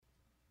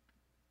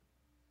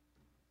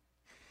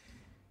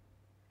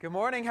Good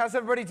morning. How's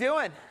everybody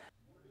doing?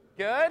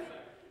 Good?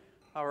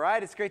 All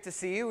right. It's great to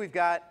see you. We've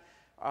got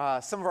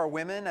some of our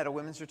women at a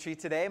women's retreat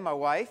today, my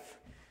wife.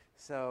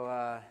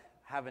 So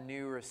have a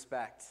new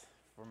respect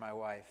for my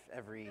wife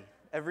every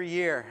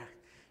year,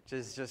 which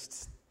is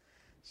just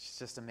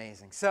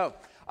amazing. So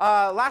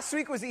last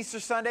week was Easter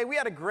Sunday. We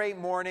had a great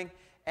morning.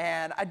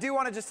 And I do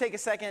want to just take a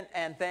second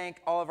and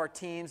thank all of our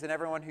teams and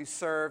everyone who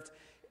served.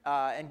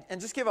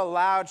 And just give a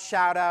loud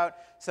shout out.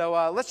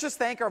 So let's just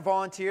thank our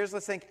volunteers.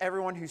 Let's thank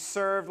everyone who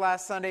served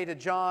last Sunday, to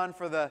John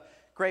for the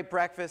great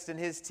breakfast and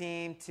his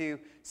team, to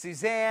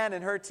Suzanne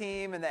and her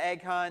team and the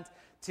egg hunt,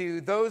 to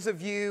those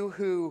of you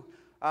who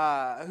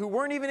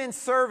weren't even in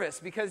service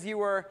because you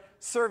were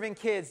serving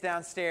kids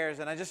downstairs.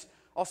 And I just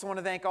also want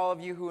to thank all of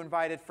you who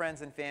invited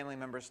friends and family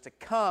members to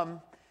come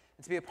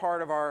and to be a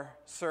part of our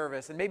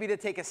service and maybe to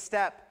take a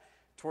step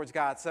towards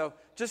God. So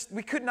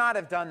we could not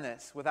have done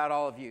this without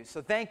all of you.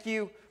 So thank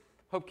you,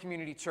 Hope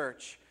Community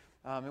Church.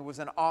 It was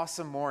an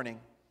awesome morning.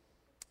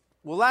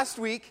 Well, last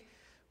week,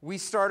 we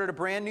started a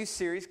brand new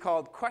series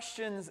called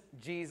Questions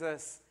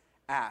Jesus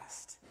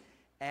Asked.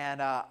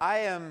 And I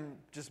am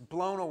just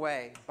blown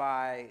away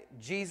by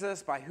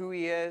Jesus, by who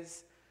he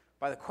is,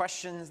 by the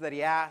questions that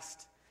he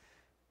asked.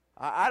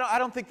 I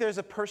don't think there's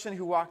a person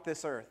who walked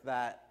this earth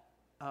that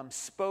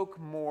spoke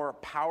more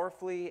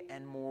powerfully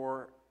and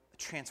more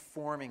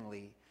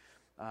transformingly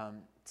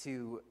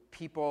to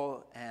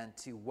people and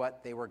to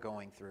what they were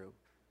going through.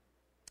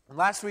 And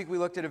last week we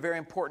looked at a very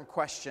important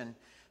question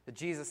that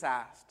Jesus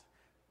asked.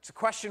 It's a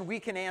question we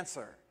can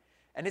answer,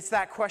 and it's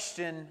that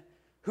question,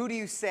 who do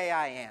you say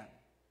I am?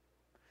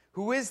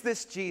 Who is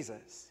this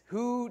Jesus?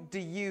 Who do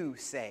you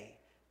say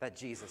that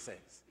Jesus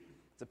is?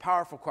 It's a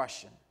powerful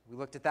question. We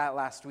looked at that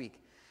last week.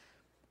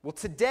 Well,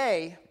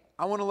 today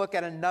I want to look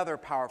at another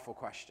powerful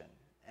question.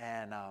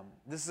 And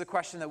this is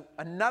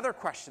another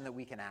question that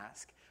we can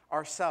ask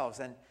ourselves.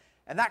 And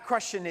that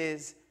question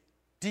is,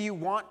 do you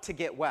want to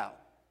get well?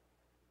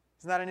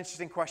 Isn't that an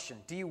interesting question?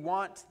 Do you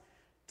want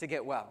to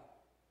get well?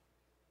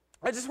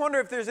 I just wonder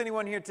if there's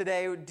anyone here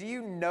today, do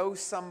you know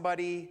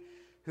somebody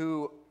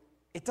who,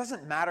 it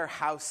doesn't matter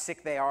how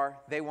sick they are,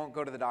 they won't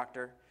go to the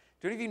doctor?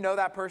 Do any of you know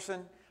that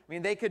person? I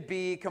mean, they could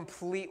be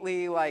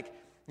completely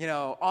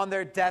on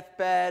their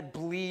deathbed,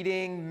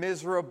 bleeding,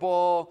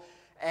 miserable,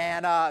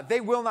 and they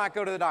will not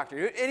go to the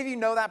doctor. Any of you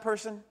know that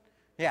person?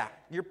 Yeah.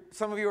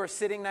 Some of you are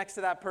sitting next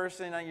to that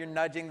person, and you're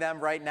nudging them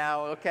right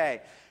now.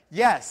 Okay.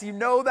 Yes, you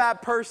know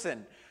that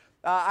person.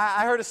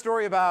 I heard a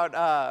story about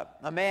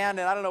a man,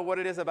 and I don't know what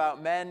it is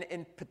about men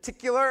in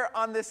particular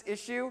on this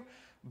issue,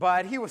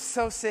 but he was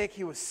so sick,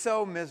 he was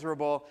so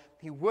miserable,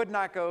 he would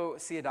not go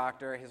see a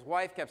doctor. His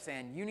wife kept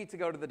saying, you need to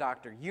go to the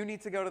doctor, you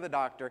need to go to the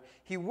doctor.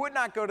 He would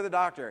not go to the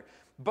doctor.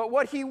 But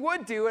what he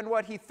would do, and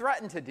what he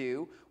threatened to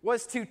do,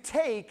 was to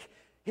take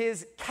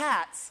his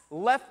cat's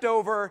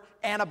leftover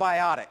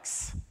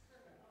antibiotics.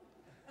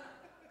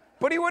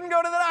 But he wouldn't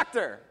go to the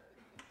doctor.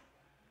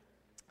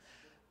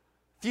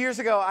 A few years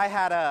ago, I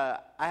had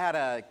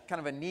a kind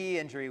of a knee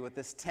injury with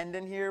this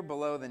tendon here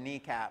below the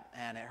kneecap,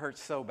 and it hurt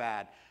so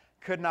bad.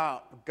 Could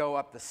not go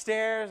up the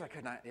stairs.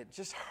 It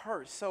just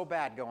hurt so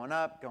bad going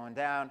up, going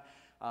down,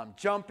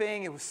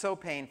 jumping. It was so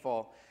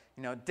painful.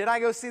 Did I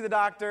go see the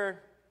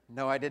doctor?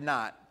 No, I did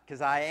not,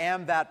 because I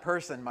am that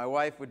person. My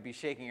wife would be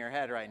shaking her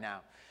head right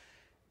now.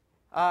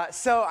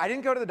 So I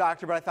didn't go to the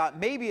doctor, but I thought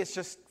maybe it's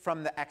just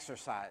from the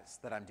exercise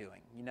that I'm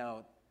doing.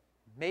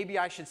 Maybe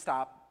I should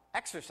stop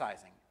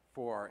exercising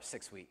for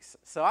 6 weeks.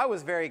 So I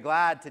was very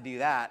glad to do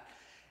that.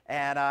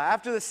 And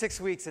after the 6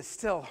 weeks, it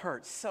still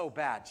hurt so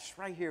bad. Just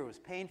right here, it was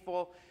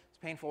painful. It was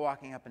painful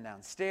walking up and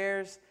down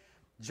stairs,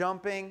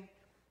 jumping.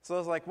 So I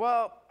was like,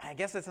 well, I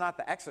guess it's not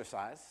the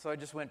exercise. So I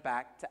just went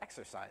back to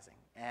exercising.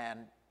 And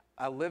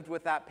I lived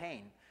with that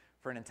pain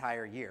for an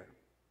entire year.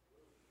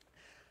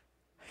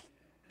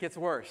 Gets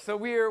worse. So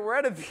we're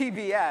at a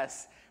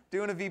VBS,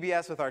 doing a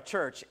VBS with our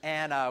church,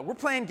 and we're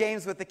playing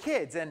games with the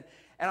kids. And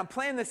I'm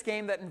playing this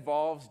game that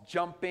involves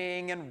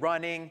jumping and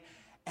running,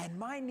 and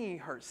my knee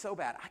hurt so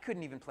bad, I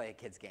couldn't even play a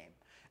kid's game.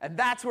 And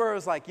that's where I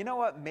was like, you know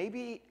what,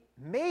 maybe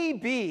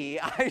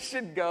I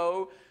should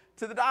go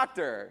to the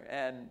doctor.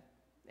 And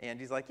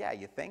Andy's like, yeah,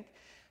 you think?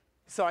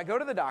 So I go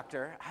to the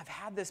doctor. I've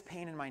had this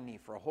pain in my knee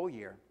for a whole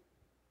year.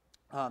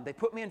 They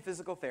put me in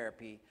physical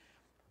therapy.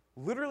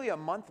 Literally a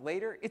month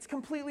later, it's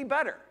completely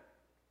better.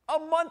 A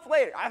month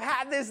later. I've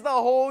had this the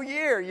whole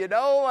year,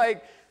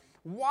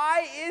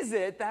 why is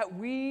it that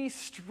we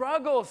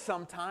struggle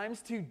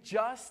sometimes to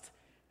just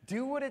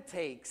do what it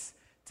takes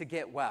to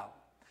get well?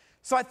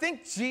 So I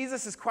think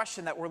Jesus'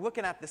 question that we're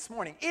looking at this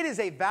morning, it is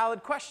a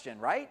valid question,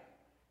 right?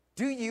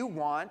 Do you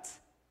want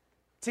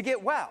to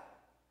get well?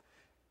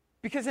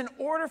 Because in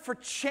order for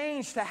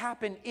change to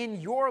happen in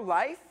your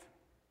life,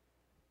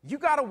 you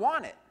got to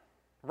want it,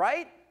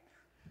 right?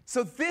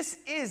 So this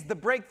is the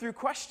breakthrough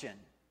question.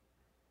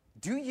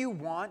 Do you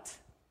want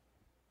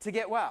to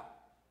get well?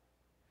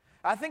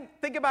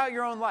 Think about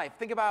your own life.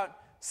 Think about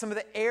some of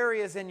the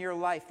areas in your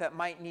life that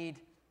might need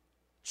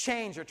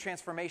change or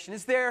transformation.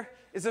 Is there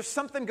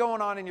something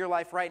going on in your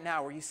life right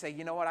now where you say,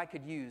 you know what, I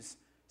could use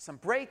some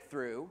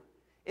breakthrough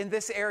in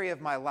this area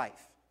of my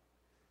life?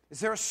 Is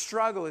there a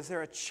struggle? Is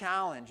there a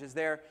challenge? Is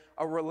there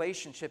a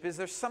relationship? Is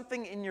there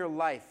something in your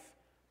life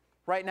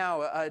right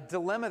now, a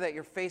dilemma that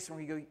you're facing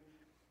where you go,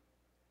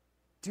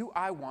 do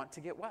I want to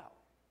get well?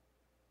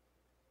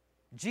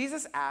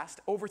 Jesus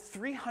asked over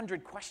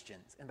 300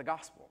 questions in the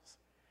Gospels.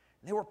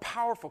 They were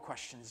powerful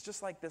questions,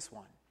 just like this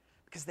one,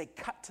 because they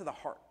cut to the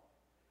heart.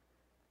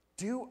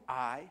 Do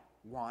I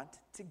want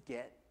to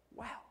get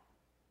well?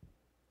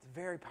 It's a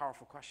very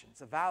powerful question.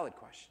 It's a valid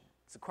question.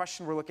 It's a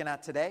question we're looking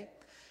at today.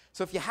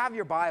 So if you have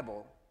your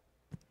Bible,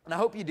 and I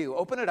hope you do,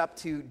 open it up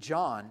to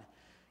John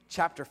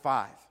chapter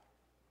 5.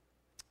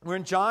 We're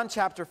in John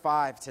chapter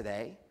 5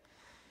 today,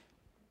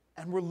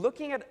 and we're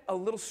looking at a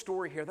little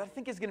story here that I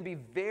think is going to be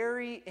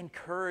very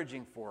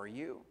encouraging for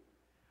you.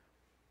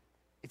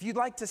 If you'd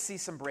like to see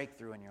some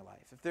breakthrough in your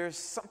life, if there's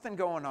something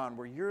going on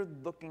where you're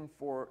looking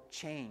for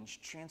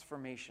change,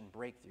 transformation,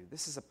 breakthrough,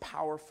 this is a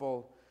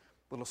powerful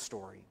little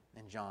story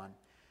in John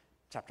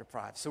chapter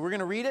 5. So we're going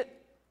to read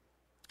it,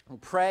 we'll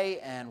pray,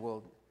 and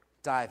we'll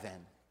dive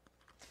in.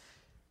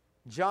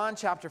 John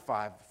chapter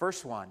 5,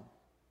 verse 1.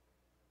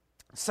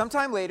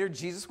 Sometime later,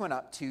 Jesus went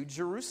up to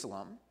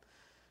Jerusalem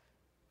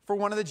for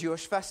one of the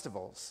Jewish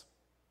festivals.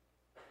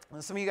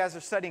 Now, some of you guys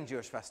are studying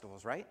Jewish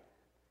festivals, right?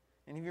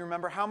 And if you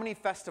remember, how many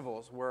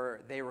festivals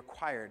were they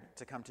required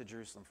to come to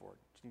Jerusalem for?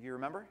 Do you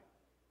remember?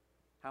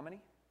 How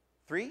many?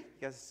 3? You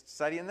guys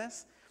studying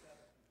this?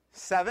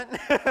 7?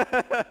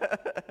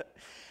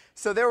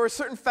 So there were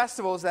certain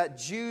festivals that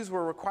Jews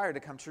were required to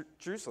come to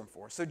Jerusalem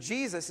for. So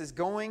Jesus is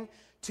going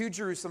to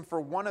Jerusalem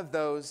for one of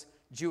those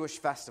Jewish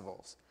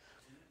festivals.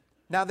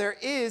 Now there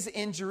is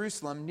in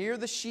Jerusalem, near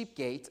the sheep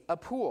gate, a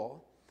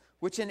pool,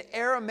 which in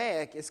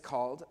Aramaic is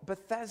called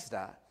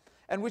Bethesda,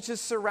 and which is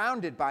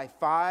surrounded by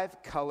 5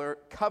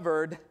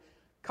 covered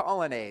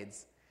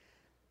colonnades.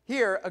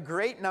 Here, a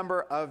great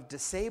number of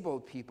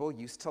disabled people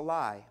used to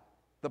lie,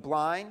 the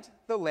blind,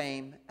 the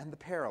lame, and the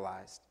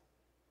paralyzed.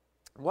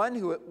 One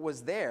who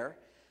was there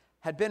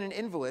had been an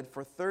invalid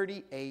for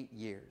 38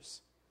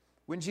 years.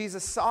 When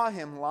Jesus saw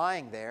him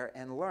lying there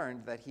and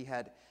learned that he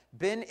had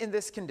been in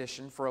this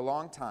condition for a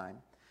long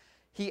time,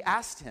 he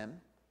asked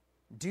him,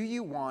 "Do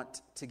you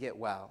want to get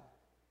well?"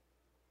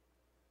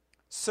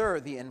 "Sir,"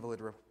 the invalid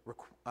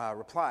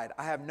replied,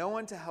 "I have no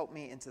one to help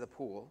me into the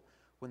pool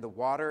when the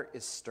water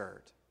is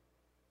stirred.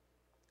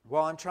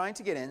 While I'm trying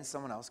to get in,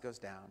 someone else goes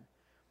down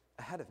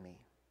ahead of me."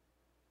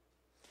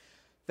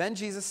 Then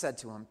Jesus said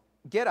to him,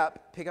 "Get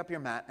up, pick up your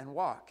mat, and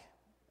walk."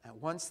 At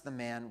once the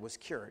man was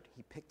cured.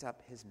 He picked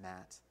up his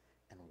mat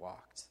and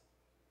walked.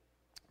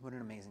 What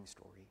an amazing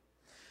story.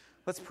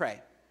 Let's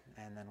pray,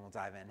 and then we'll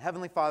dive in.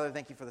 Heavenly Father,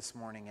 thank you for this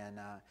morning. And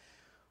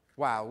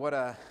wow,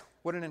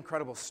 what an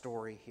incredible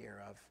story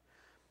here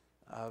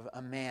of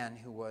a man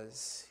who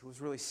was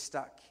really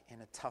stuck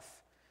in a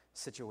tough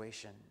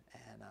situation,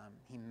 and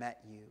he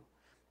met you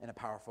in a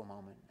powerful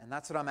moment. And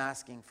that's what I'm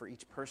asking for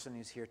each person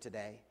who's here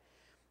today.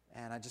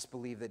 And I just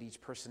believe that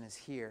each person is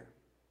here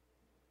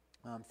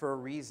for a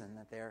reason,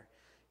 that they're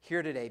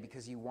here today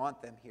because you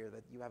want them here,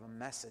 that you have a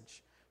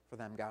message for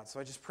them, God. So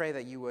I just pray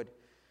that you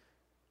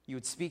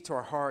would speak to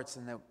our hearts,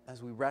 and that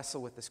as we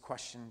wrestle with this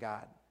question,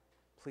 God,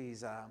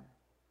 please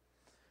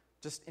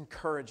just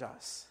encourage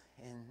us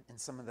in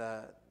some of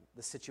the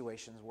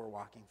situations we're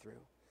walking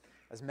through.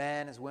 As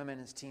men, as women,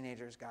 as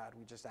teenagers, God,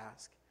 we just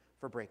ask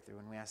for breakthrough,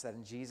 and we ask that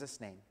in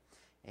Jesus' name.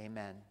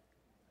 Amen.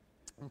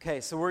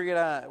 Okay, so we're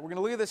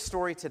gonna look at this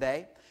story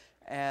today,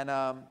 and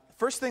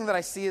first thing that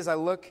I see as I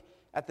look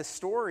at the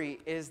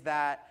story is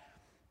that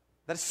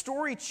a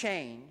story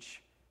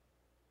change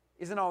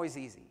isn't always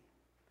easy,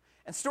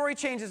 and story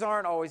changes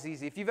aren't always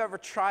easy. If you've ever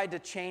tried to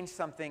change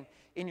something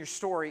in your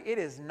story, it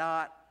is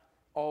not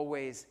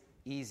always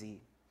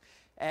easy.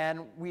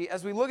 And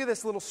as we look at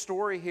this little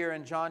story here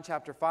in John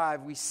chapter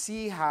 5, we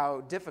see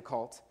how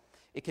difficult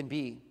it can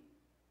be.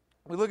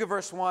 We look at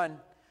verse 1.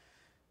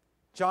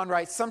 John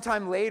writes,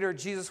 "Sometime later,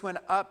 Jesus went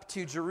up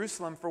to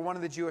Jerusalem for one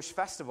of the Jewish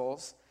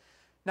festivals.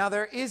 Now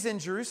there is in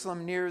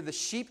Jerusalem near the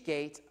sheep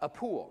gate a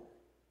pool."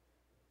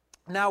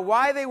 Now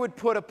why they would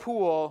put a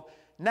pool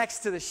next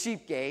to the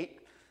sheep gate,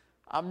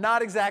 I'm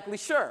not exactly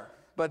sure,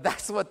 but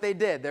that's what they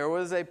did. There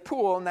was a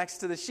pool next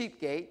to the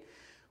sheep gate,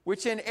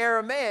 which in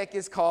Aramaic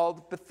is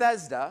called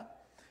Bethesda,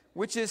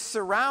 which is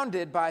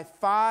surrounded by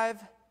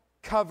 5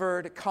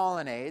 covered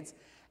colonnades.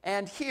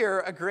 And here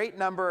a great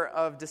number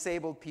of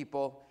disabled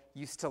people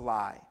used to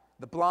lie,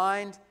 the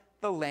blind,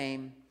 the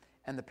lame,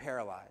 and the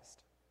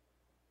paralyzed.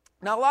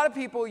 Now, a lot of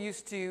people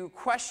used to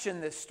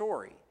question this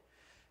story,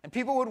 and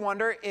people would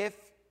wonder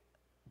if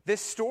this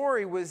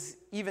story was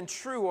even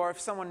true or if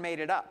someone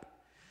made it up.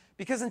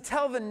 Because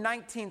until the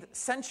 19th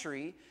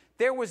century,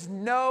 there was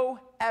no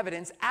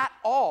evidence at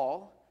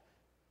all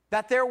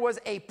that there was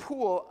a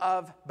pool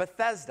of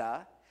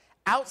Bethesda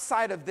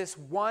outside of this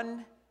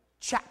one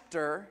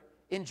chapter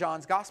in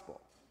John's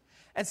Gospel.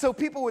 And so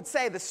people would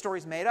say this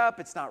story's made up,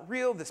 it's not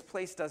real, this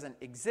place doesn't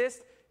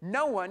exist.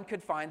 No one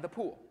could find the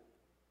pool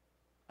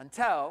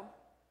until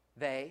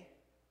they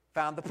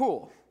found the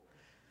pool.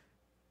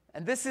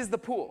 And this is the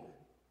pool.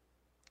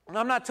 And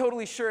I'm not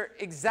totally sure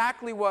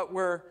exactly what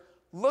we're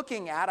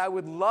looking at. I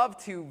would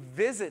love to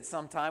visit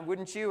sometime,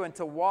 wouldn't you, and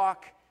to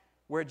walk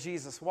where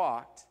Jesus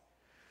walked.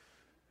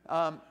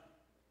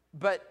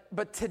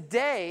 But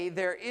today,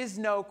 there is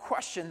no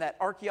question that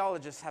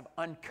archaeologists have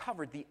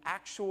uncovered the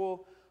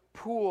actual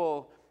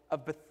pool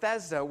of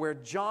Bethesda, where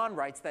John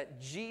writes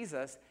that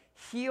Jesus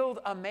healed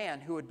a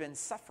man who had been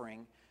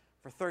suffering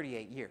for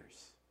 38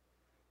 years.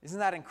 Isn't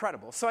that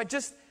incredible? So I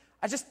just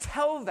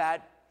tell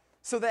that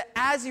so that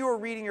as you are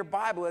reading your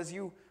Bible, as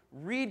you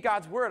read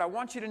God's word, I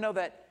want you to know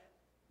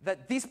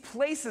that these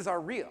places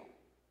are real.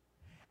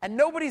 And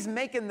nobody's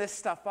making this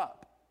stuff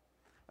up.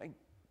 Like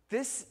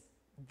this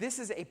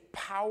is a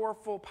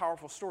powerful,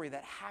 powerful story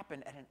that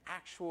happened at an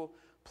actual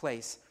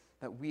place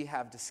that we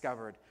have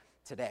discovered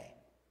today.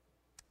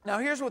 Now,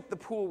 here's what the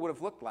pool would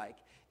have looked like.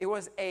 It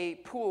was a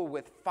pool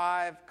with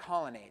 5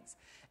 colonnades.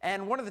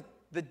 And one of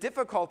the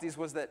difficulties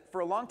was that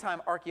for a long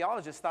time,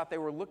 archaeologists thought they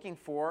were looking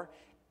for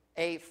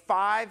a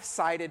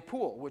 5-sided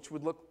pool, which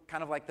would look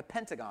kind of like the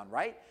Pentagon,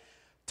 right?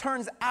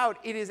 Turns out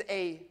it is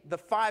the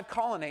 5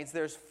 colonnades.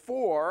 There's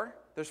 4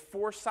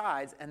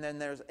 sides, and then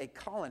there's a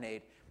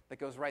colonnade that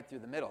goes right through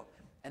the middle.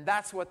 And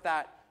that's what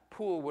that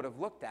pool would have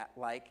looked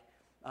like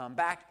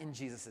back in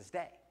Jesus'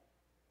 day.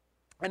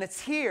 And it's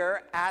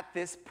here at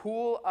this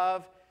pool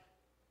of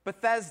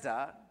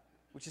Bethesda,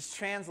 which is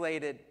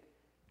translated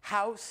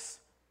House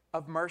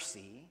of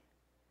Mercy,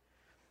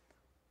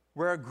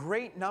 where a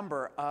great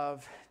number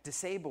of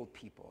disabled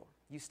people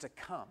used to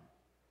come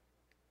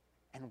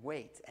and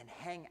wait and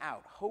hang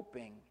out,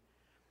 hoping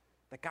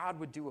that God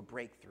would do a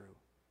breakthrough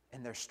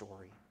in their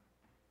story.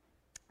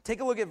 Take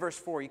a look at verse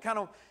 4.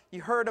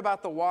 You heard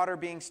about the water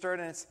being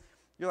stirred, and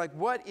you're like,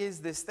 what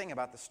is this thing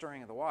about the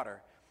stirring of the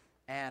water?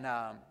 And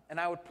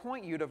I would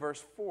point you to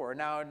verse 4.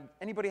 Now,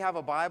 anybody have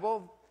a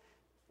Bible?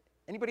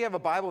 Anybody have a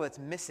Bible that's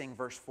missing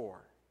verse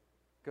 4?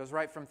 Goes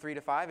right from 3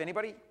 to 5.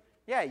 Anybody?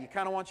 Yeah, you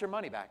kind of want your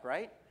money back,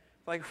 right?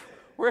 Like,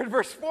 where did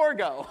verse 4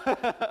 go?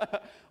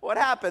 What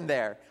happened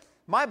there?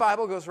 My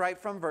Bible goes right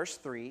from verse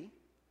 3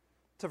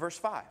 to verse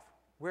 5.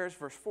 Where's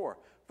verse 4?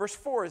 Verse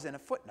 4 is in a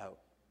footnote.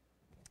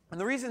 And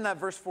the reason that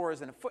verse 4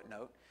 is in a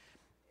footnote,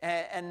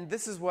 and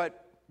this is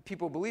what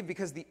people believe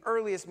because the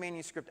earliest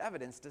manuscript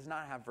evidence does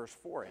not have verse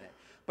 4 in it,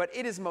 but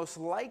it is most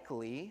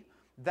likely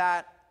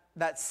that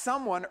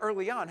someone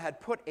early on had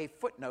put a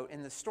footnote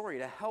in the story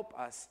to help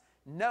us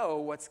know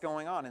what's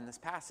going on in this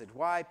passage,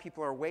 why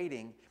people are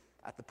waiting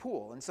at the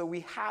pool. And so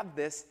we have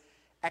this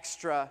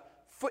extra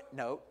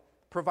footnote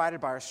provided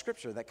by our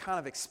scripture that kind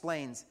of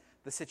explains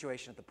the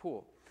situation at the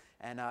pool.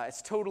 And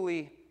it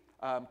totally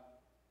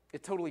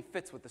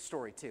fits with the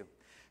story too.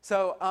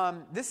 So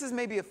this is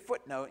maybe a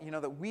footnote,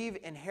 that we've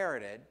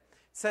inherited. It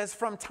says,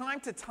 from time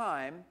to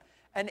time,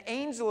 an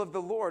angel of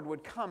the Lord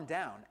would come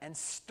down and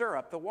stir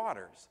up the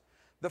waters.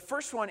 The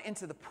first one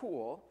into the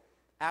pool,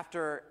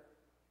 after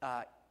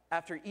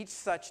each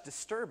such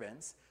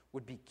disturbance,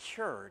 would be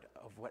cured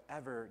of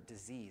whatever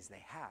disease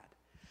they had.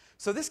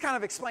 So this kind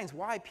of explains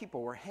why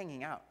people were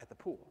hanging out at the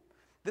pool.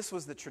 This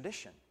was the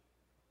tradition.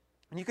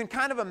 And you can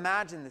kind of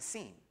imagine the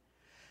scene.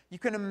 You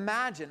can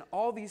imagine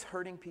all these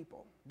hurting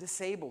people,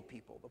 disabled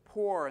people, the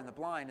poor and the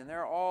blind, and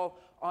they're all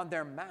on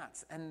their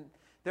mats, and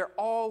they're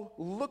all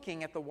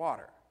looking at the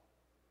water.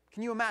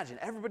 Can you imagine?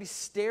 Everybody's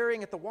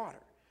staring at the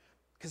water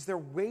because they're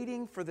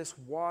waiting for this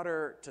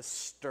water to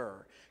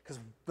stir. Because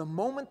the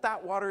moment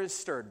that water is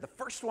stirred, the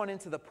first one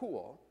into the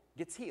pool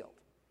gets healed.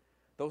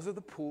 Those are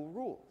the pool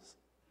rules.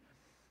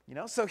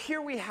 So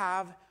here we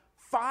have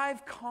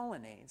 5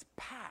 colonnades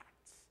packed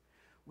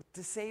with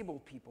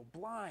disabled people,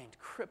 blind,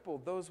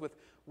 crippled, those with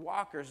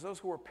walkers, those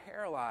who are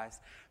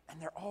paralyzed,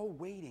 and they're all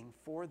waiting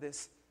for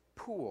this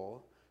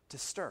pool to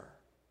stir.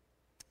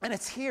 And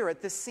it's here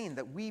at this scene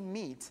that we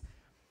meet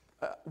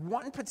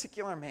one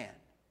particular man.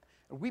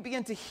 We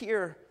begin to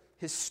hear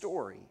his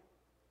story.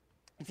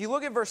 If you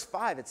look at verse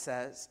 5, it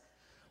says,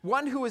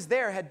 one who was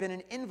there had been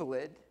an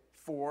invalid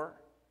for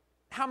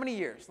how many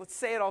years? Let's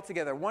say it all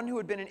together. One who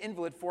had been an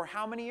invalid for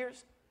how many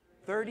years?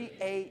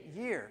 38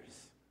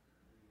 years.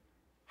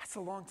 That's a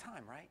long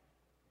time, right?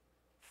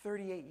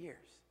 38 years.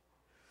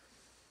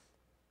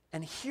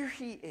 And here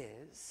he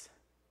is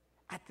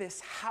at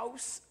this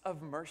house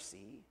of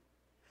mercy,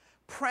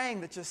 praying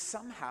that just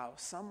somehow,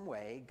 some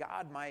way,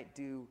 God might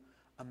do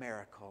a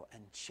miracle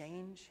and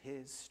change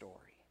his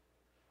story.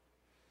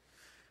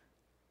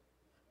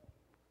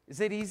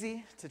 Is it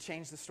easy to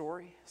change the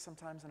story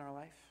sometimes in our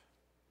life?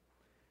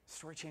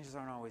 Story changes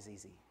aren't always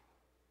easy.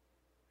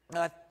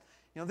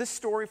 This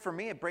story for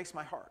me, it breaks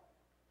my heart.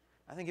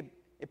 I think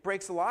it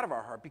breaks a lot of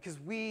our heart because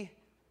we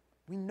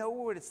know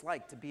what it's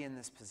like to be in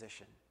this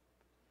position.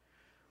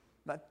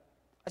 But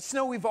I just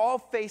know we've all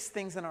faced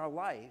things in our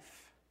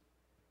life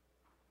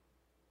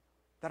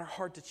that are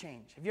hard to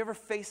change. Have you ever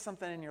faced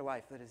something in your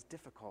life that is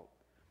difficult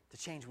to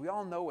change? We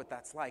all know what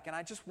that's like. And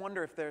I just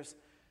wonder if there's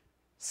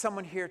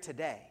someone here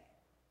today,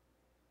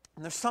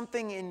 and there's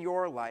something in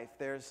your life,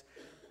 there's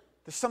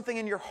something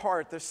in your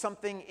heart, there's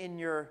something in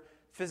your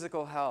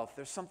physical health,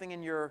 there's something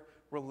in your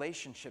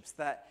relationships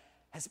that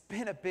has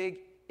been a big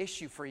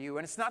issue for you.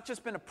 And it's not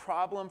just been a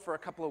problem for a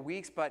couple of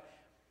weeks, but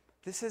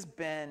this has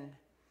been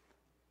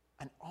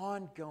an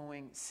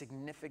ongoing,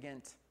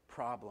 significant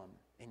problem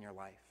in your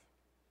life.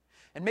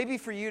 And maybe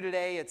for you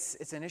today,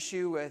 it's an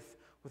issue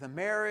with a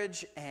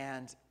marriage,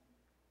 and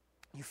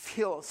you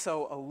feel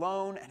so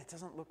alone, and it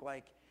doesn't look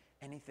like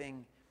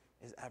anything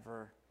is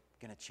ever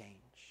going to change.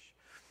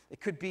 It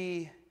could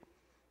be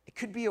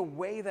a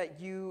way that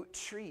you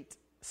treat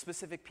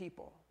specific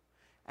people,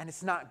 and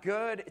it's not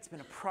good. It's been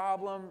a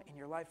problem in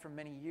your life for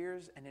many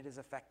years, and it has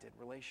affected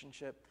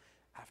relationship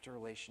after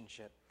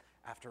relationship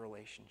after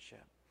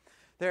relationship.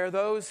 There are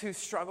those who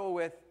struggle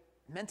with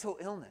mental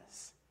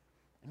illness.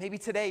 Maybe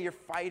today you're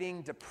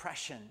fighting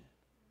depression,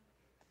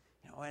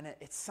 and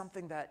it's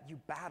something that you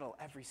battle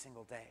every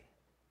single day.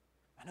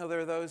 I know there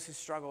are those who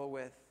struggle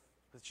with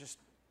just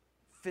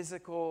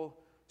physical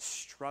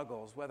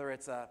struggles, whether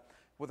it's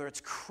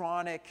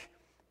chronic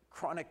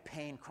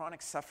pain,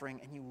 chronic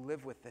suffering, and you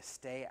live with this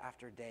day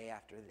after day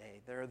after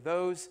day. There are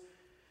those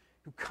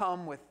who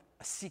come with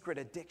a secret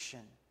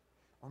addiction,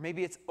 or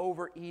maybe it's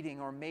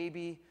overeating, or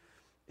maybe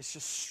it's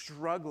just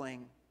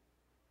struggling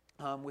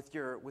with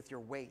your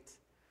weight.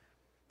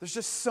 There's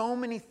just so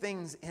many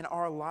things in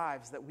our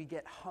lives that we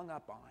get hung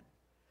up on.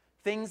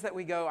 Things that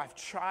we go, I've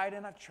tried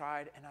and I've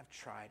tried and I've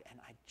tried, and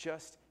I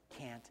just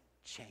can't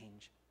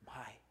change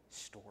my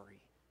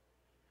story.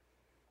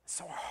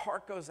 So our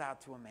heart goes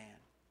out to a man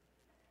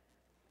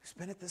who's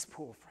been at this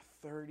pool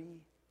for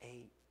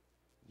 38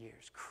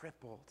 years,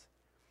 crippled.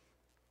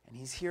 And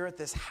he's here at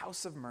this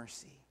house of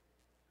mercy,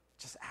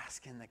 just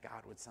asking that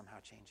God would somehow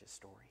change his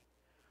story.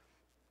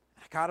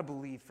 And I got to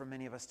believe for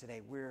many of us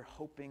today, we're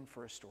hoping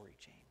for a story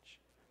change.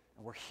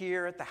 And we're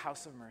here at the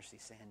house of mercy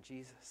saying,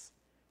 Jesus,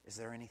 is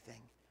there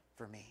anything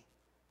for me?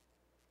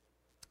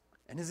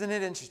 And isn't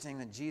it interesting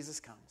that Jesus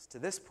comes to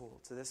this pool,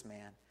 to this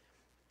man,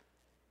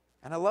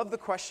 and I love the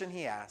question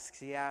he asks.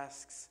 He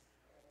asks,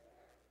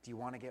 do you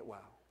want to get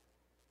well?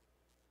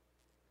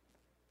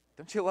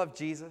 Don't you love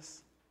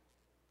Jesus?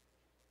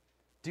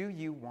 Do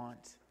you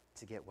want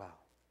to get well?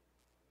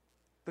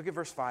 Look at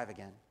verse 5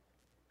 again.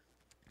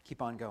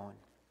 Keep on going.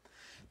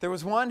 There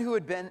was one who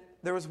had been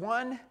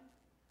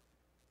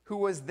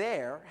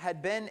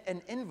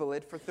an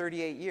invalid for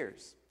 38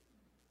 years.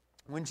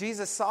 When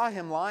Jesus saw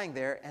him lying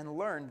there and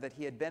learned that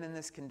he had been in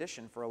this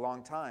condition for a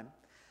long time,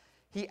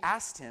 he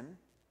asked him,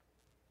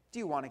 do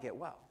you want to get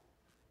well?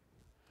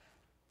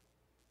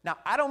 Now,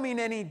 I don't mean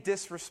any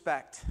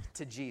disrespect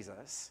to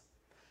Jesus,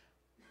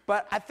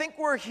 but I think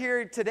we're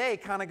here today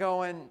kind of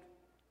going,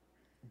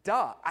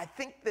 duh, I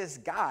think this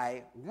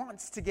guy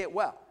wants to get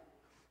well.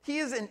 He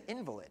is an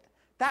invalid.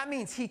 That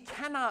means he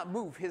cannot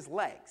move his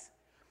legs.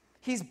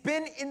 He's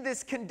been in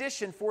this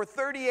condition for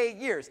 38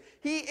 years.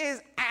 He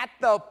is at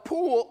the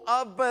pool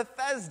of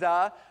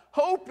Bethesda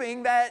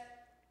hoping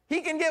that he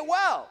can get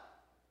well.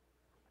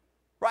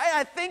 Right?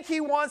 I think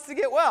he wants to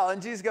get well.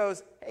 And Jesus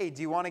goes, hey,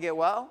 do you want to get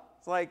well?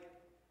 It's like,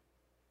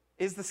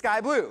 is the sky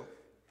blue?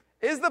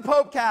 Is the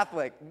Pope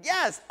Catholic?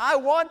 Yes, I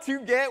want to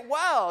get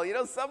well.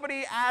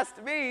 Somebody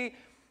asked me,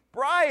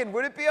 Brian,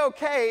 would it be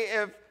okay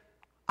if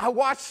I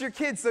watched your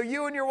kids so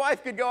you and your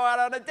wife could go out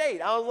on a date?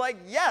 I was like,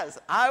 yes,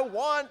 I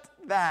want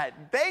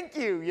that. Thank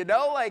you.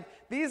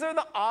 These are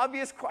the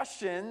obvious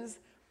questions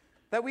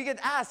that we get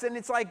asked. And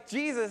it's like,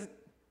 Jesus,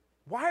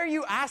 why are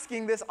you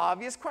asking this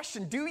obvious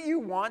question? Do you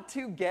want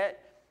to get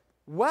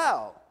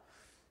well?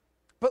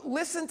 But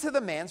listen to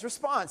the man's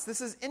response.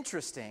 This is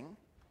interesting.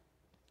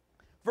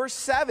 Verse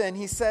 7,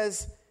 he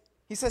says,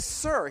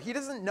 sir, he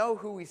doesn't know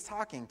who he's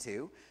talking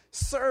to.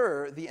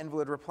 Sir, the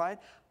invalid replied,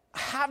 I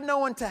have no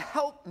one to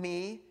help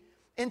me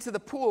into the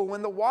pool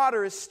when the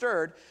water is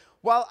stirred.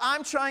 While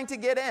I'm trying to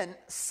get in,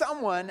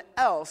 someone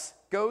else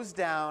goes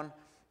down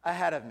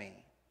ahead of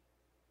me.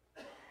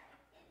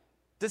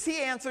 Does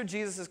he answer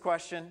Jesus'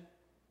 question?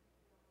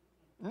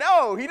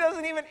 No, he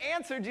doesn't even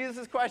answer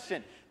Jesus'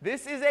 question.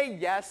 This is a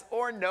yes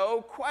or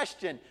no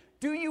question.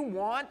 Do you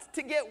want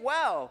to get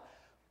well?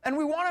 And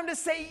we want him to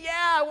say,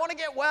 yeah, I want to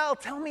get well.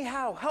 Tell me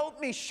how.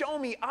 Help me. Show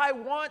me. I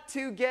want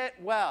to get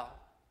well.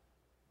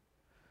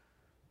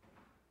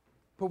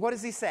 But what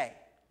does he say?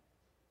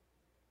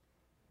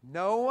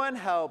 No one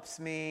helps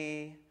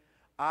me.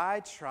 I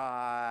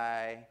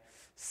try.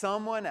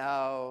 Someone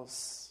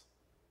else.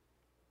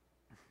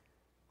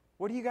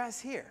 What do you guys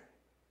hear?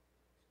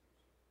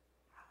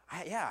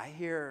 I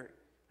hear,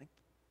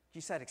 you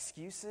said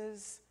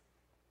excuses,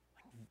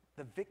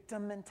 the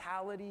victim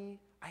mentality.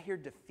 I hear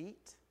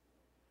defeat.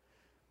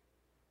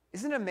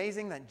 Isn't it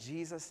amazing that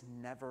Jesus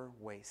never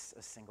wastes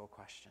a single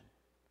question?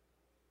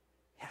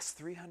 He has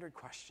 300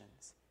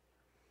 questions.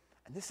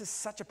 And this is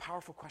such a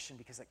powerful question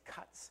because it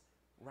cuts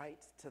right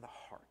to the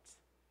heart.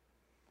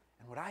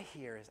 And what I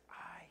hear is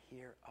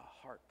a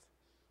heart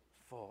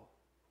full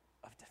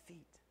of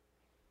defeat.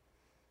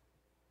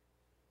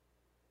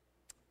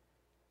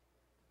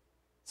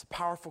 It's a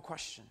powerful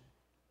question,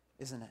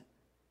 isn't it?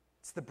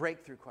 It's the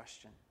breakthrough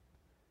question.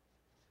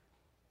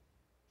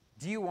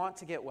 Do you want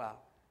to get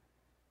well?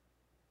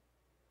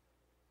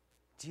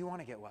 Do you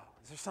want to get well?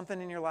 Is there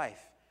something in your life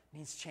that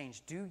needs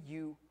change? Do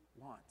you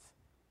want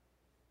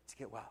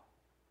get well.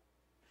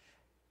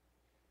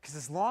 Because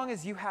as long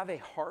as you have a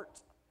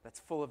heart that's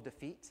full of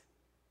defeat,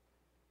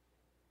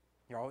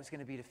 you're always going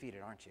to be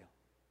defeated, aren't you?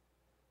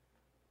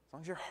 As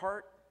long as your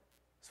heart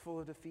is full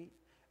of defeat,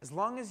 as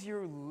long as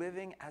you're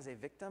living as a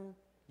victim,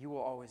 you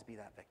will always be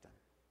that victim.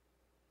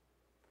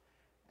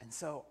 And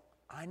so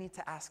I need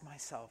to ask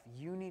myself,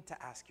 you need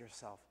to ask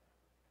yourself,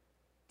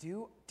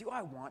 do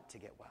I want to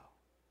get well?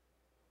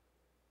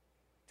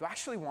 Do I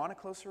actually want a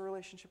closer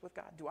relationship with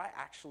God? Do I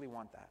actually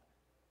want that?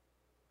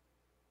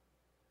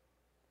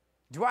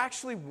 Do I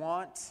actually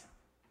want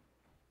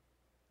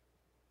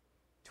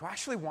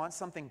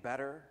something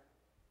better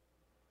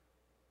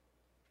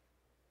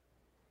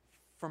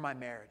for my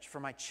marriage, for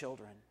my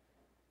children?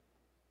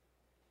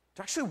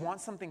 Do I actually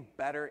want something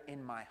better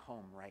in my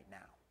home right now?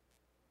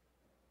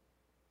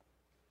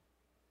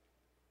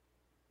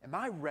 Am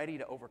I ready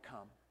to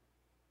overcome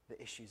the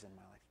issues in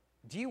my life?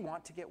 Do you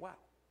want to get well?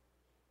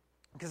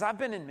 Because I've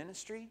been in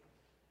ministry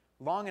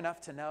long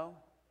enough to know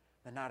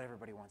that not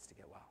everybody wants to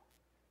get well.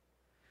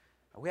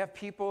 We have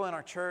people in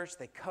our church,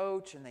 they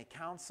coach and they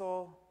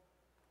counsel.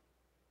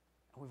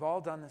 And we've all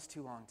done this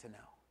too long to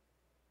know.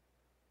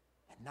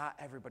 And not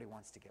everybody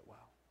wants to get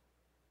well.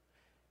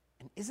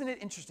 And isn't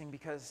it interesting,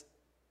 because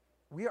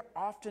we are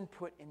often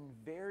put in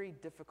very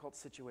difficult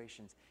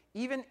situations,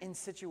 even in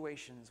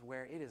situations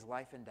where it is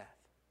life and death.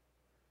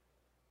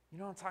 You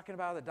know what I'm talking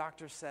about? The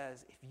doctor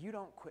says, if you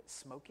don't quit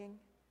smoking,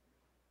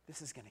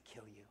 this is going to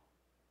kill you.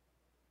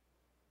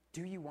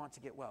 Do you want to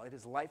get well? It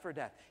is life or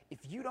death. If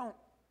you don't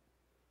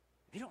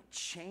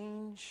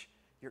change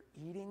your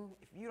eating,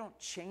 if you don't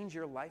change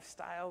your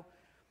lifestyle,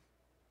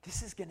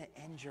 this is going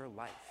to end your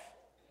life.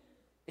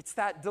 It's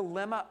that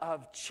dilemma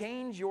of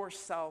change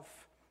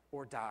yourself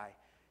or die.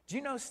 Do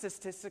you know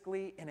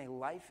statistically, in a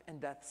life and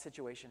death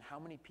situation, how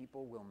many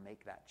people will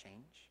make that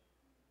change?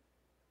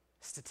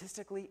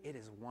 Statistically, it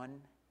is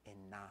 1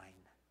 in 9.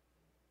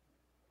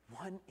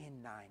 1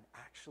 in 9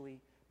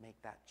 actually make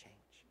that change.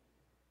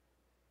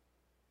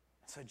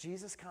 So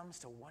Jesus comes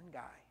to one guy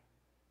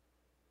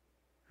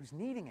who's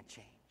needing a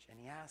change, and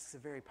he asks a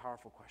very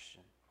powerful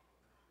question.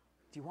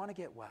 Do you want to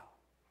get well?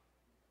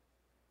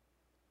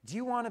 Do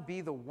you want to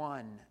be the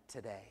one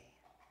today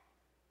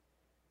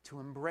to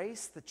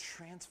embrace the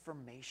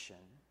transformation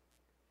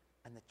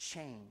and the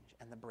change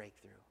and the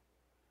breakthrough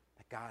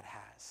that God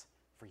has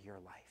for your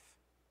life?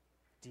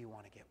 Do you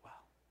want to get well?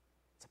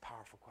 It's a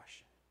powerful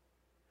question.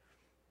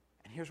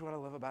 And here's what I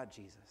love about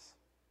Jesus.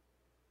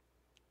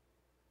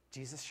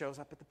 Jesus shows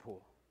up at the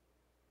pool,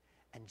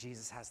 and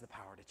Jesus has the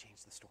power to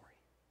change the story.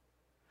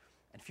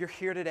 And if you're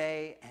here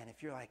today, and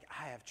if you're like,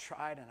 I have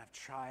tried,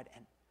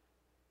 and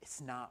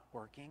it's not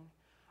working,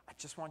 I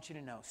just want you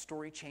to know,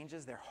 story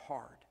changes, they're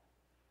hard,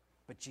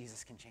 but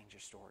Jesus can change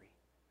your story.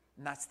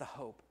 And that's the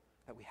hope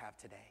that we have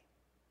today.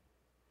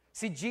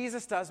 See,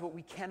 Jesus does what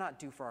we cannot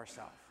do for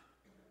ourselves.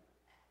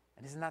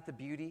 And isn't that the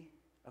beauty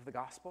of the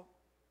gospel?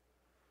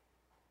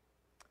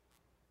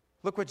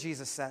 Look what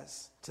Jesus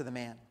says to the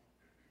man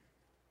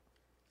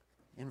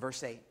in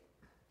verse 8.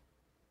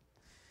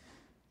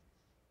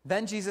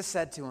 Then Jesus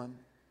said to him,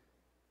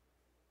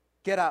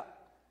 "Get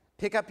up,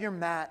 pick up your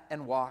mat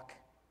and walk."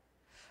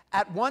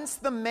 At once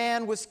the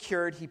man was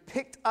cured. He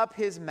picked up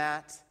his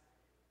mat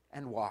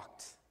and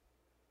walked.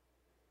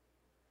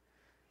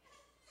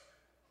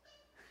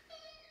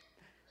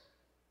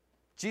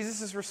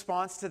 Jesus'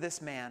 response to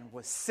this man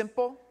was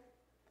simple,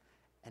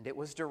 and it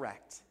was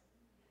direct.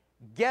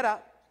 Get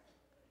up,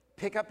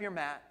 pick up your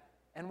mat,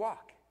 and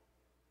walk.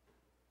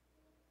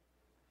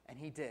 And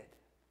he did.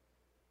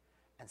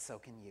 And so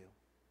can you.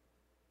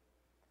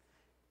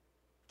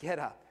 Get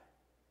up,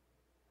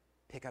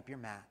 pick up your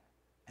mat,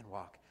 and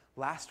walk.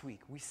 Last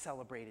week, we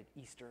celebrated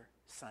Easter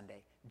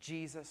Sunday.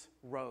 Jesus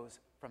rose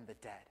from the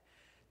dead.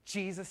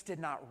 Jesus did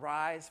not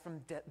rise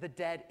from the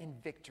dead in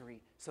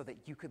victory so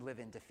that you could live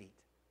in defeat.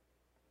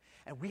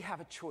 And we have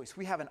a choice.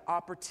 We have an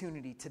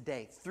opportunity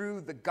today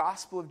through the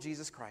gospel of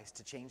Jesus Christ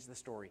to change the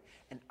story.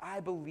 And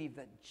I believe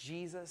that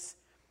Jesus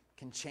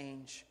can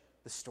change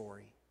the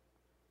story.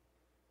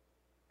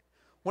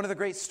 One of the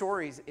great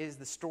stories is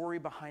the story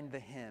behind the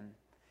hymn,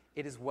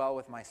 "It Is Well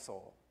With My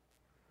Soul."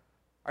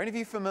 Are any of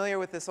you familiar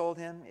with this old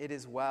hymn, "It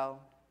Is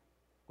Well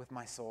With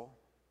My Soul"?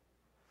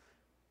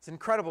 It's an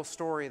incredible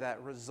story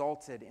that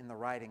resulted in the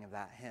writing of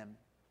that hymn.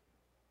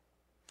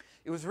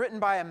 It was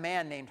written by a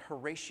man named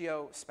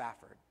Horatio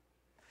Spafford.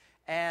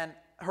 And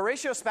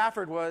Horatio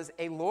Spafford was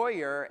a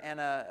lawyer and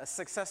a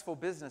successful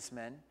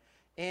businessman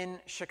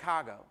in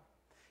Chicago.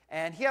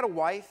 And he had a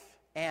wife,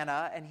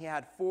 Anna, and he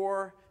had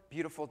 4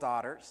 beautiful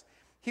daughters.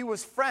 He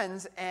was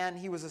friends and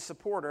he was a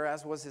supporter,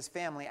 as was his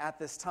family at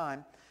this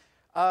time,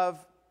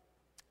 of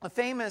a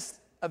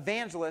famous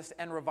evangelist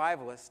and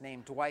revivalist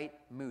named Dwight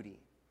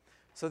Moody.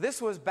 So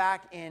this was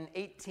back in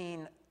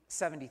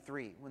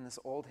 1873 when this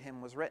old hymn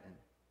was written.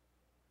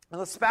 And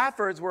the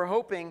Spaffords were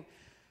hoping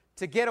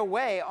to get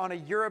away on a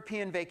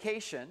European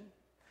vacation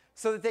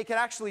so that they could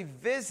actually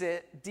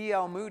visit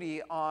D.L.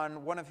 Moody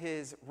on one of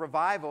his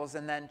revivals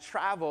and then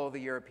travel the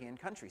European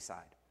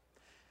countryside.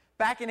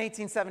 Back in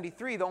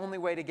 1873, the only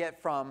way to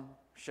get from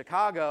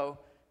Chicago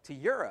to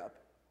Europe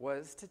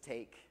was to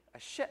take a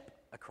ship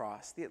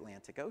across the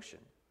Atlantic Ocean.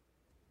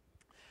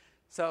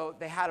 So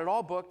they had it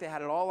all booked, they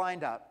had it all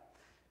lined up.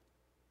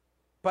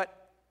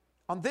 But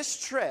on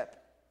this trip,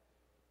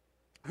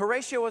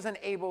 Horatio wasn't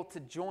able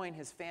to join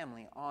his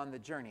family on the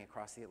journey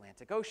across the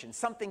Atlantic Ocean.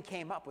 Something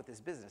came up with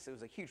his business. It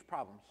was a huge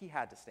problem. He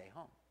had to stay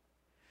home.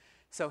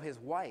 So his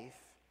wife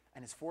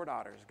and his 4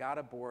 daughters got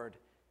aboard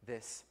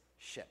this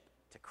ship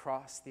to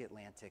cross the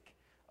Atlantic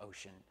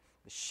Ocean.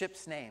 The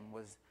ship's name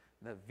was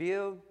the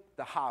Ville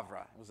de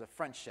Havre. It was a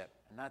French ship,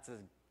 and that's as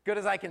good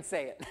as I can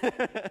say it.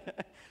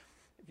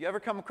 If you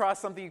ever come across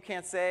something you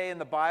can't say in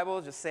the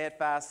Bible, just say it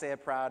fast, say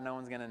it proud, no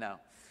one's going to know.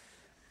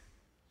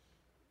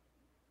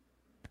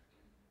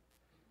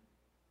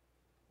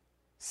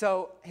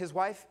 So his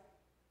wife,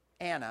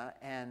 Anna,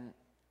 and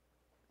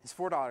his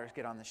 4 daughters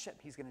get on the ship.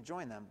 He's going to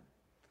join them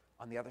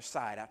on the other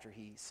side after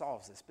he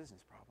solves this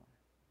business problem.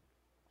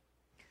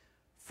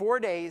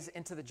 4 days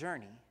into the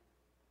journey,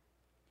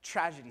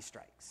 tragedy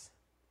strikes.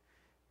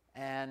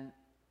 And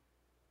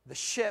the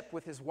ship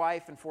with his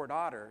wife and 4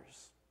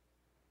 daughters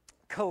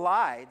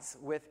collides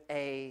with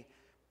a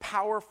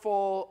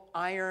powerful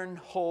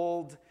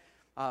iron-hulled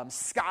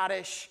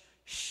Scottish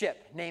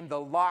ship named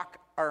the Loch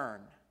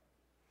Earn.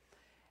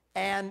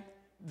 And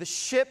the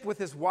ship with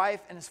his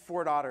wife and his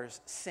 4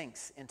 daughters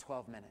sinks in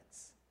 12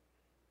 minutes.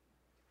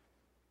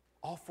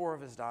 All 4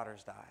 of his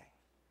daughters die.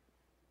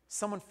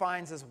 Someone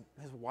finds his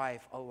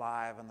wife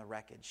alive on the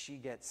wreckage. She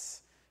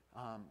gets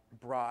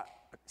brought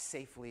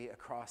safely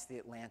across the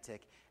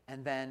Atlantic.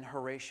 And then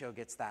Horatio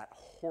gets that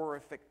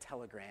horrific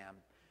telegram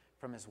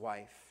from his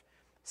wife,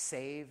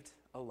 saved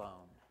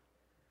alone.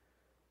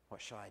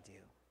 What shall I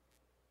do?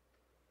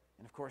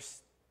 And of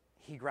course,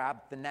 he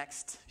grabbed the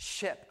next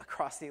ship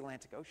across the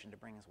Atlantic Ocean to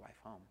bring his wife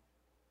home.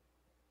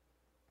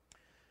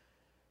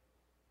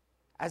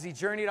 As he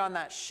journeyed on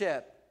that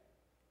ship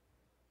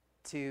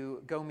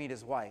to go meet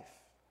his wife,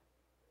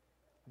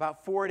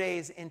 about 4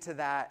 days into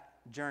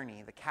that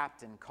journey, the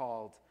captain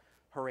called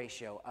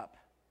Horatio up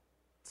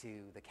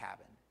to the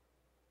cabin.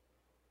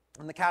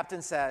 And the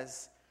captain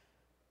says,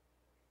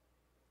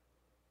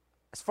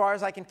 as far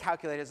as I can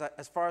calculate,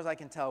 as far as I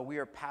can tell, we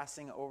are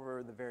passing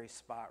over the very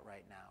spot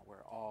right now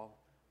where all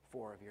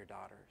 4 of your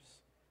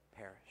daughters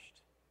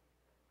perished.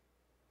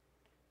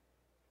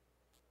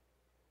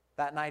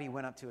 That night he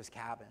went up to his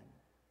cabin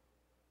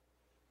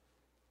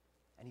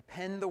and he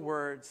penned the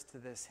words to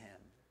this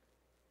hymn,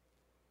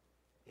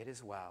 "It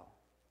is well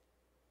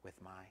with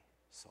my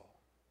soul."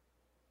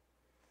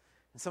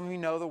 And some of you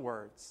know the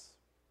words.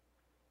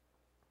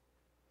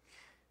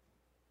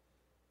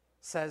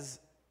 It says,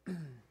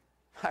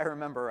 I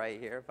remember right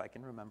here, if I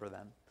can remember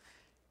them.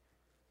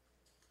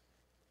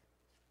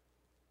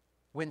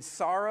 When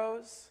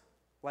sorrows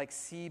like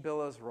sea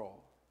billows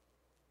roll,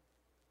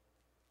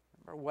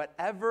 remember,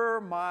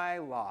 whatever my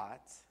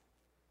lot,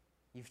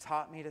 you've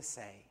taught me to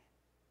say,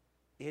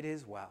 it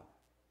is well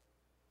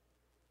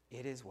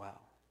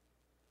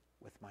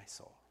with my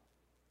soul.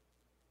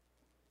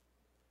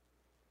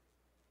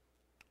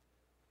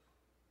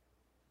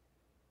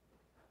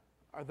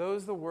 Are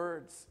those the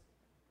words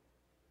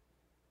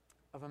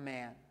of a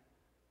man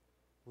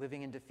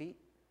living in defeat?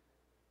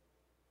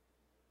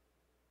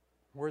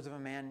 Words of a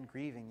man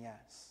grieving,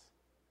 yes.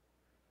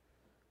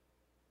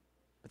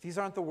 But these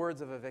aren't the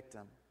words of a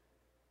victim.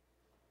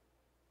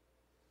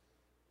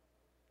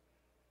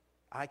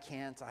 I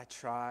can't, I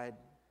tried,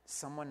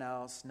 someone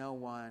else, no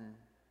one.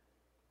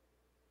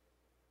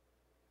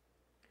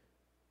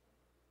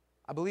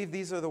 I believe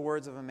these are the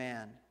words of a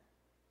man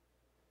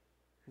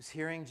who's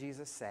hearing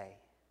Jesus say,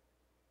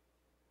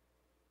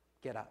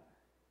 get up,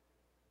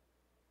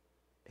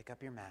 pick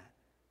up your mat,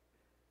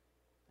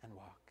 and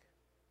walk.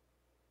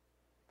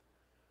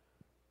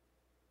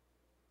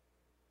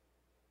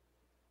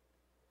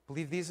 I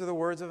believe these are the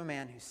words of a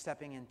man who's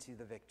stepping into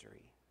the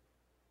victory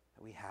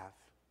that we have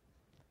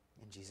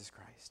in Jesus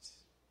Christ.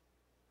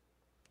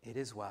 It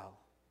is well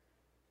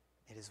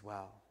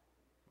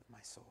with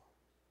my soul.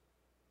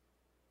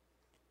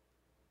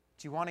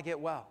 Do you want to get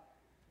well?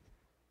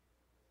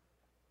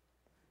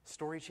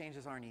 Story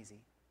changes aren't easy.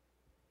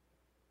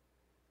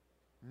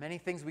 Many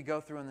things we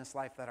go through in this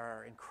life that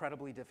are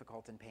incredibly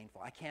difficult and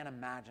painful. I can't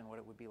imagine what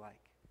it would be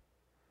like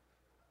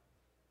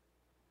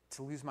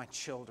to lose my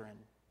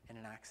children in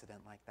an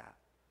accident like that.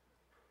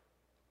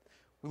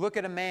 We look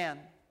at a man,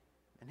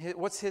 and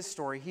what's his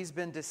story? He's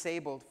been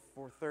disabled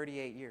for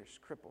 38 years,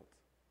 crippled.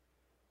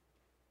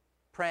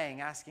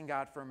 Praying, asking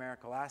God for a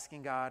miracle,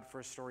 asking God for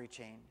a story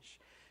change.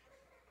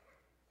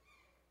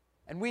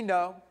 And we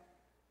know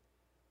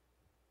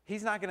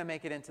he's not going to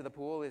make it into the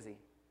pool, is he?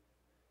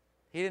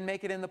 He didn't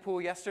make it in the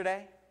pool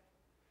yesterday.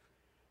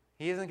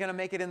 He isn't going to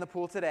make it in the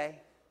pool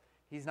today.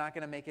 He's not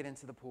going to make it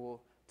into the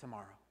pool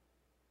tomorrow.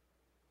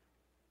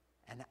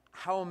 And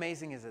how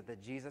amazing is it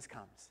that Jesus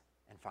comes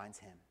and finds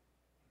him?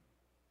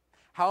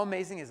 How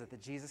amazing is it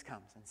that Jesus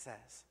comes and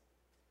says,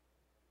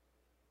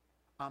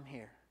 I'm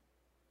here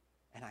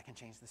and I can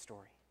change the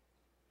story.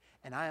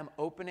 And I am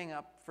opening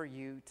up for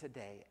you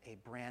today a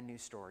brand new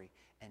story.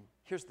 And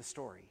here's the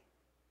story.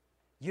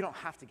 You don't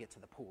have to get to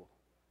the pool.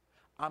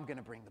 I'm going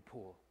to bring the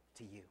pool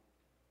to you.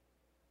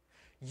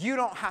 You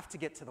don't have to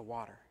get to the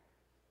water,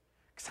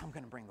 because I'm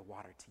going to bring the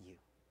water to you.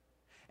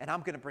 And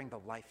I'm going to bring the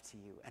life to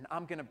you. And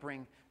I'm going to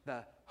bring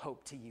the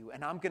hope to you.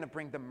 And I'm going to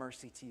bring the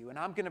mercy to you. And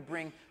I'm going to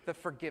bring the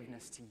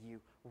forgiveness to you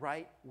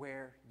right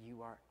where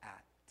you are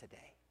at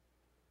today.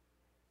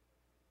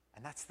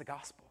 And that's the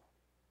gospel.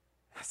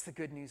 That's the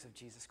good news of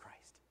Jesus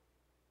Christ.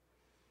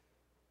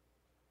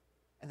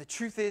 And the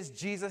truth is,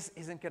 Jesus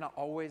isn't going to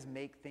always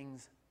make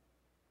things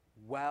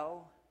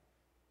well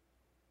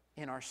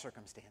in our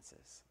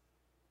circumstances.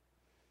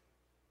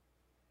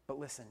 But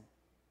listen,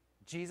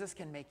 Jesus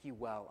can make you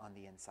well on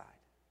the inside.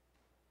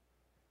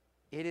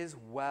 It is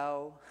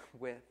well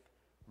with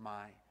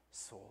my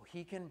soul.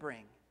 He can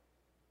bring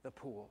the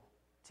pool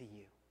to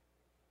you.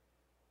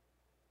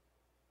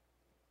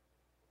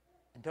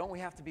 And don't we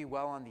have to be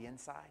well on the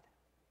inside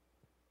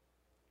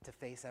to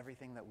face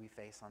everything that we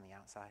face on the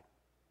outside?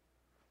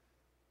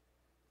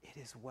 It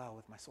is well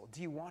with my soul.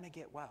 Do you want to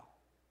get well?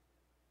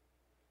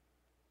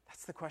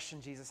 That's the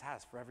question Jesus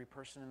has for every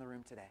person in the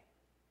room today.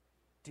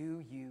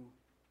 Do you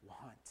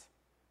want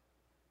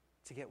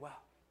to get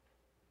well?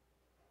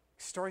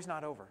 The story's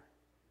not over.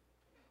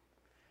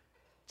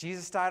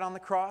 Jesus died on the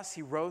cross.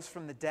 He rose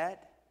from the dead.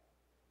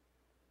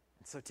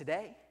 And so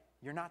today,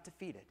 you're not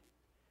defeated.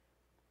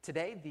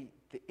 Today,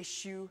 the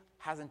issue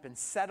hasn't been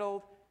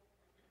settled.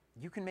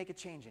 You can make a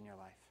change in your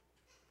life.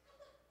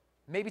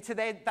 Maybe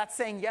today that's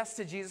saying yes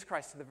to Jesus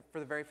Christ for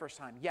the very first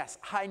time. Yes,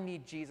 I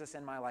need Jesus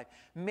in my life.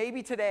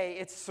 Maybe today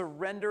it's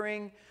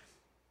surrendering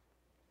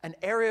an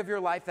area of your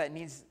life that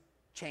needs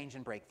change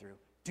and breakthrough.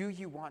 Do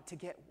you want to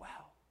get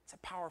well? It's a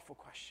powerful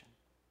question.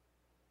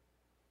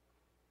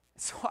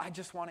 So I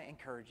just want to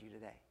encourage you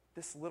today.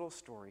 This little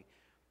story,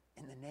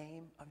 in the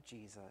name of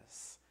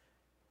Jesus,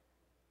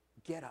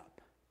 get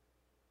up,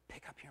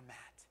 pick up your mat,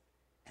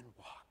 and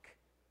walk.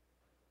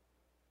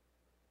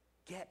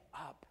 Get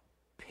up,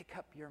 pick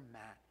up your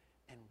mat,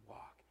 and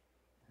walk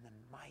in the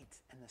might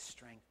and the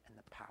strength and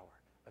the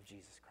power of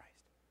Jesus Christ.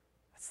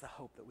 That's the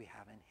hope that we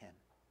have in him.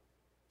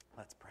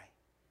 Let's pray.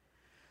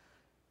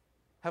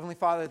 Heavenly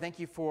Father, thank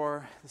you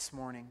for this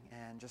morning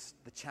and just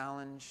the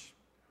challenge,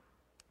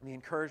 the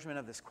encouragement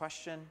of this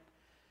question.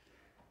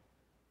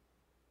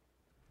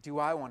 Do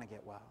I want to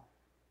get well?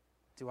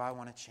 Do I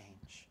want to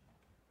change?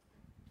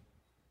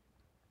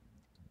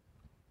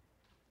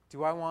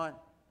 Do I want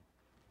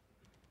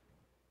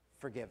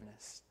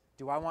forgiveness?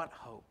 Do I want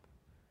hope?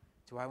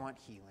 Do I want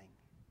healing?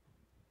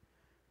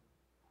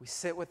 We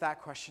sit with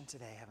that question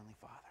today, Heavenly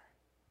Father.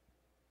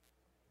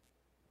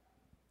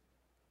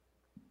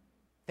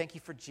 Thank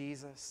you for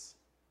Jesus.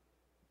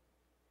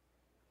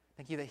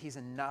 Thank you that he's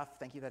enough.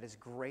 Thank you that his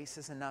grace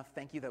is enough.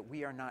 Thank you that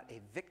we are not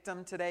a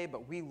victim today,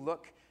 but we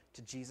look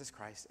to Jesus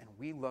Christ and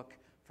we look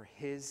for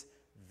his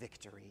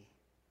victory.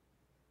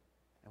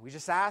 And we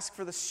just ask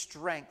for the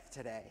strength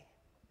today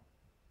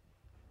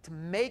to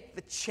make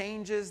the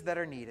changes that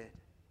are needed,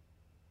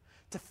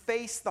 to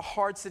face the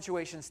hard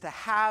situations, to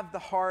have the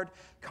hard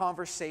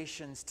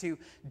conversations, to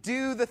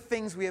do the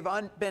things we have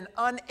been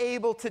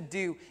unable to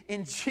do.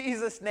 In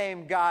Jesus'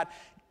 name, God,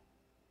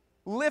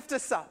 lift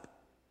us up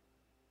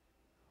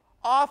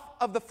off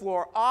of the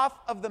floor, off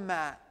of the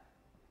mat.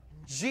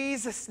 In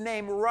Jesus'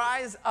 name,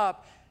 rise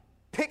up,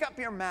 pick up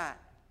your mat,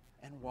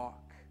 and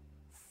walk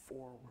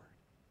forward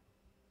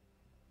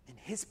in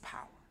his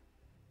power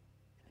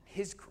and in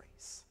his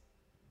grace.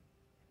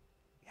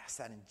 We ask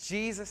that in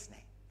Jesus' name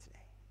today.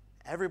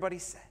 Everybody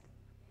said,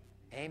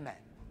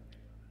 amen.